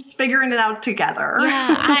all just figuring it out together.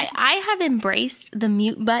 I have embraced the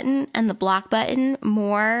mute button and the block button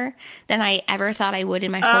more than I ever thought I would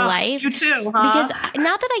in my whole life. You too, huh? Because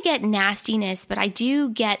not that I get nastiness, but I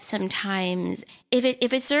do get sometimes, if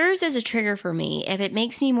it serves as a trigger for me, if it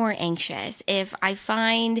makes me more anxious, if I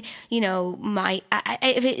find, you know,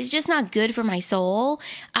 if it's just not good for my soul,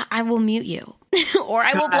 I will mute you. Or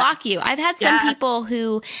I will block you. I've had some people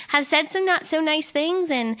who have said some not so nice things,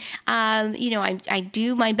 and you know, I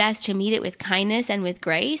do my best to meet it with kindness and with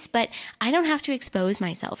grace, but I don't have to expose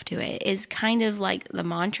myself to it, is kind of like the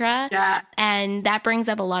mantra. And that brings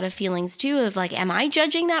up a lot of feelings too of like, am I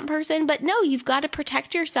judging that person? But no, you've got to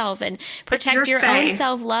protect yourself and protect your own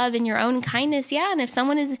self-love and your own kindness. And if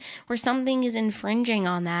something is infringing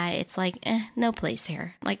on that, it's like, no place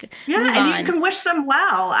here. Like, move on. You can wish them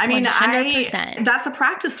well. I mean, 100%. That's a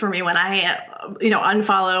practice for me when I, you know,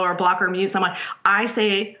 unfollow or block or mute someone. I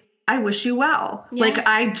say, I wish you well. Like,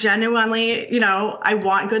 I genuinely, you know, I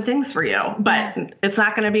want good things for you, but it's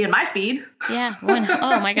not going to be in my feed. Oh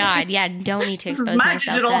my God. Yeah. Don't need to expose myself.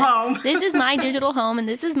 This is my digital home. This is my digital home, and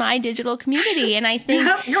this is my digital community. And I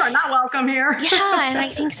think you are not welcome here. And I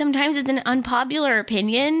think sometimes it's an unpopular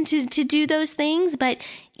opinion to do those things, but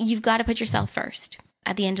you've got to put yourself first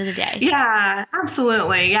at the end of the day. Yeah,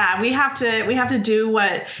 absolutely. Yeah. We have to do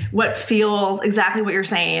what feels exactly what you're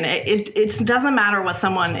saying. It doesn't matter what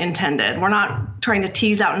someone intended. We're not trying to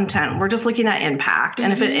tease out intent. We're just looking at impact.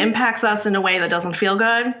 And if it impacts us in a way that doesn't feel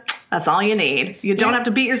good, that's all you need. You don't have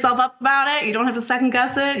to beat yourself up about it. You don't have to second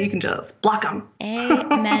guess it. You can just block them.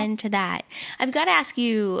 Amen to that. I've got to ask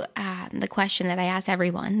you the question that I ask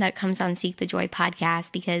everyone that comes on Seek the Joy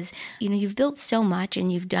podcast, because, you know, you've built so much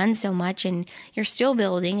and you've done so much and you're still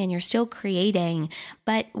building and you're still creating.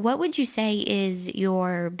 But what would you say is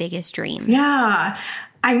your biggest dream? Yeah.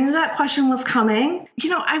 I knew that question was coming.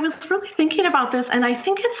 You know, I was really thinking about this, and I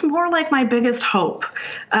think it's more like my biggest hope,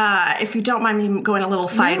 if you don't mind me going a little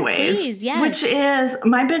sideways, please, yes. Which is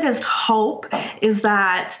my biggest hope is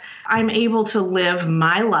that I'm able to live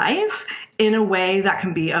my life in a way that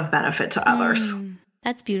can be of benefit to others.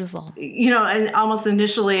 That's beautiful. And almost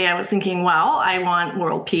initially I was thinking, well, I want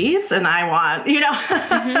world peace and I want,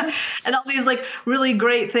 and all these like really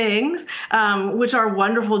great things, which are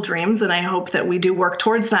wonderful dreams. And I hope that we do work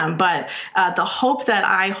towards them. But the hope that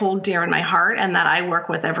I hold dear in my heart and that I work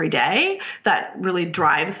with every day, that really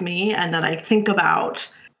drives me and that I think about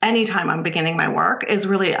anytime I'm beginning my work is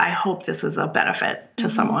really, I hope this is a benefit to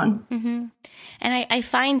someone. Mm-hmm. And I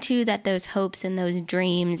find, too, that those hopes and those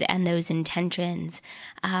dreams and those intentions,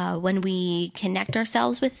 when we connect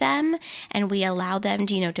ourselves with them and we allow them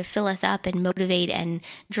to, to fill us up and motivate and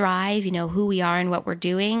drive, who we are and what we're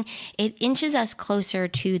doing, it inches us closer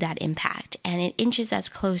to that impact. And it inches us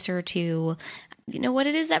closer to what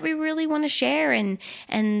it is that we really want to share and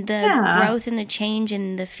the growth and the change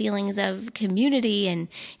and the feelings of community and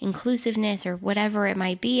inclusiveness or whatever it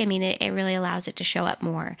might be. I mean, it really allows it to show up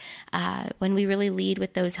more when we really lead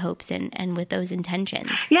with those hopes and with those intentions.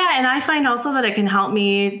 Yeah. And I find also that it can help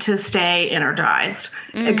me to stay energized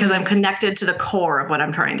because I'm connected to the core of what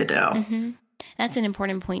I'm trying to do. Mm-hmm. That's an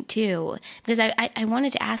important point too, because I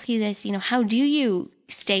wanted to ask you this, how do you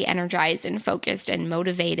stay energized and focused and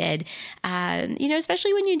motivated,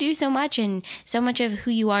 especially when you do so much and so much of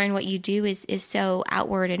who you are and what you do is so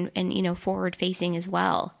outward and forward facing as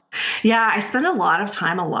well. Yeah, I spend a lot of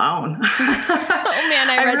time alone. Oh man,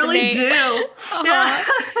 I really do. Uh-huh. Yeah.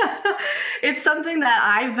 It's something that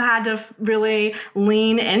I've had to really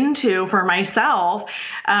lean into for myself,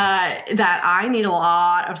 that I need a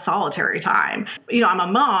lot of solitary time. I'm a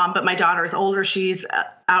mom, but my daughter is older. She's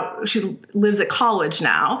out. She lives at college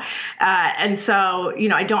now. And so,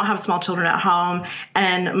 I don't have small children at home.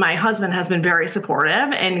 And my husband has been very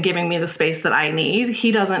supportive in giving me the space that I need.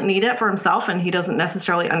 He doesn't need it for himself and he doesn't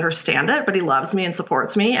necessarily understand it, but he loves me and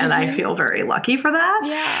supports me. And I feel very lucky for that.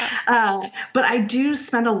 Yeah. But I do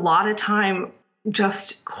spend a lot of time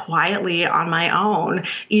just quietly on my own,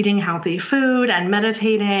 eating healthy food and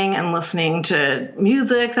meditating and listening to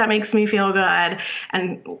music that makes me feel good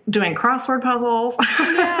and doing crossword puzzles.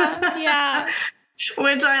 Yeah.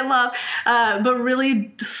 Which I love, but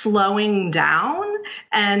really slowing down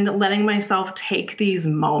and letting myself take these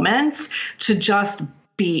moments to just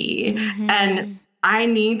be. Mm-hmm. And I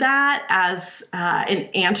need that as an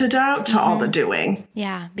antidote to all the doing.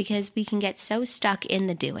 Yeah, because we can get so stuck in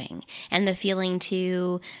the doing and the feeling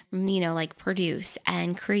to, produce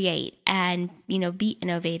and create and, be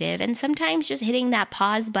innovative. And sometimes just hitting that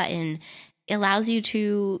pause button allows you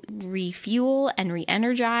to refuel and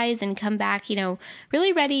re-energize and come back,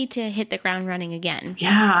 really ready to hit the ground running again.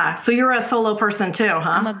 Yeah. So you're a solo person too, huh?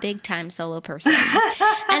 I'm a big time solo person.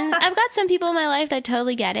 And I've got some people in my life that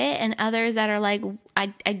totally get it and others that are like,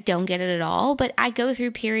 I don't get it at all. But I go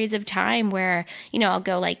through periods of time where, I'll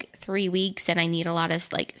go like 3 weeks and I need a lot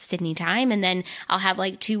of like Sydney time. And then I'll have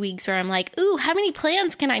like 2 weeks where I'm like, ooh, how many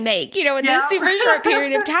plans can I make, in this super short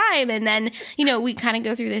period of time? And then, we kind of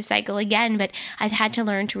go through this cycle again. But I've had to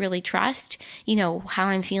learn to really trust, how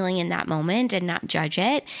I'm feeling in that moment and not judge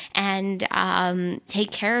it and take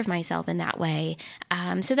care of myself in that way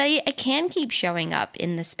so that I can keep showing up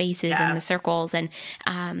in the spaces and the circles and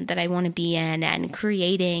that I want to be in and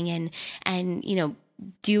creating and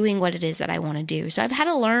doing what it is that I want to do. So I've had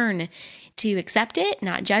to learn to accept it,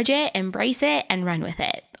 not judge it, embrace it, and run with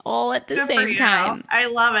it all at the same time. I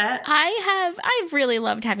love it. I've really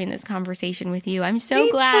loved having this conversation with you. I'm so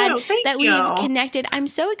glad that we've connected. I'm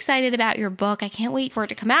so excited about your book. I can't wait for it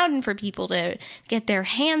to come out and for people to get their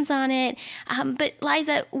hands on it. But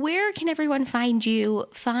Liza, where can everyone find you,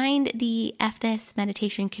 find the EFF This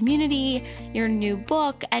meditation community, your new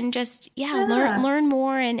book, and just, learn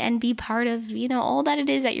more and be part of, all that it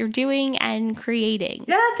is that you're doing and creating?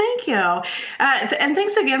 Yeah, thank you. And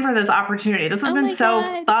thanks again for this opportunity. This has been so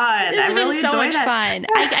fun. I really enjoyed it. So much fun.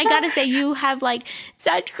 I got to say, you have like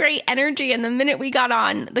such great energy. And the minute we got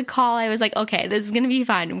on the call, I was like, okay, this is going to be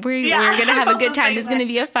fun. We're going to have a good time. This is going to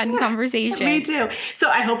be a fun conversation. Me too. So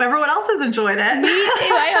I hope everyone else has enjoyed it. Me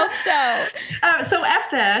too. I hope so. So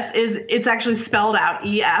EFF This it's actually spelled out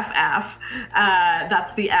EFF.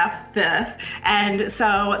 That's the EFF This. And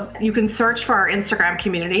so you can search for our Instagram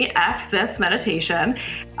community, EFF This Meditation,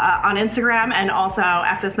 on Instagram and also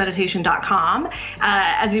effthismeditation.com.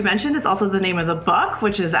 As you mentioned, it's also the name of the book,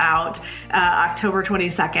 which is out October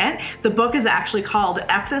 22nd. The book is actually called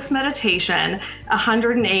EFF This Meditation,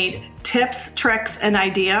 108 tips, tricks, and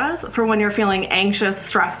ideas for when you're feeling anxious,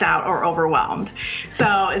 stressed out, or overwhelmed.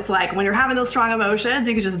 So it's like when you're having those strong emotions,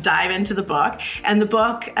 you can just dive into the book. And the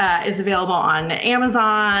book is available on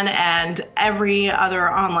Amazon and every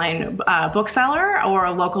other online bookseller or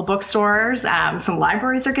local bookstores. Some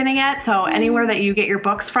libraries are getting it. So anywhere that you get your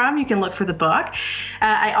books from, you can look for the book.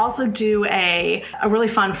 I also do a really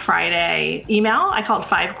fun Friday email. I call it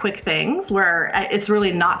 5 Quick Things, where it's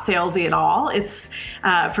really not salesy at all. It's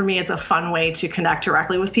for me, it's a fun way to connect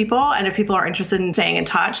directly with people. And if people are interested in staying in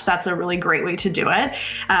touch, that's a really great way to do it.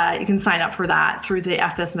 You can sign up for that through the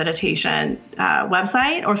EFF This meditation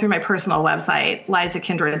website or through my personal website,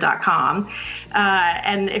 lizakindred.com.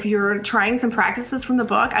 And if you're trying some practices from the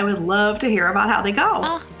book, I would love to hear about how they go.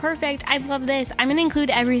 Oh, perfect. I love this. I'm going to include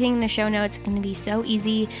everything in the show notes. It's going to be so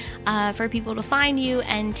easy for people to find you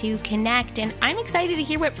and to connect. And I'm excited to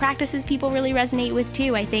hear what practices people really resonate with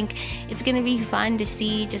too. I think it's going to be fun to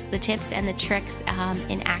see just the tips and the tricks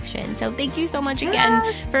in action. So thank you so much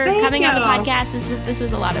again for coming on the podcast. This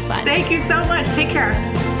was a lot of fun. Thank you so much. Take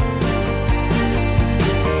care.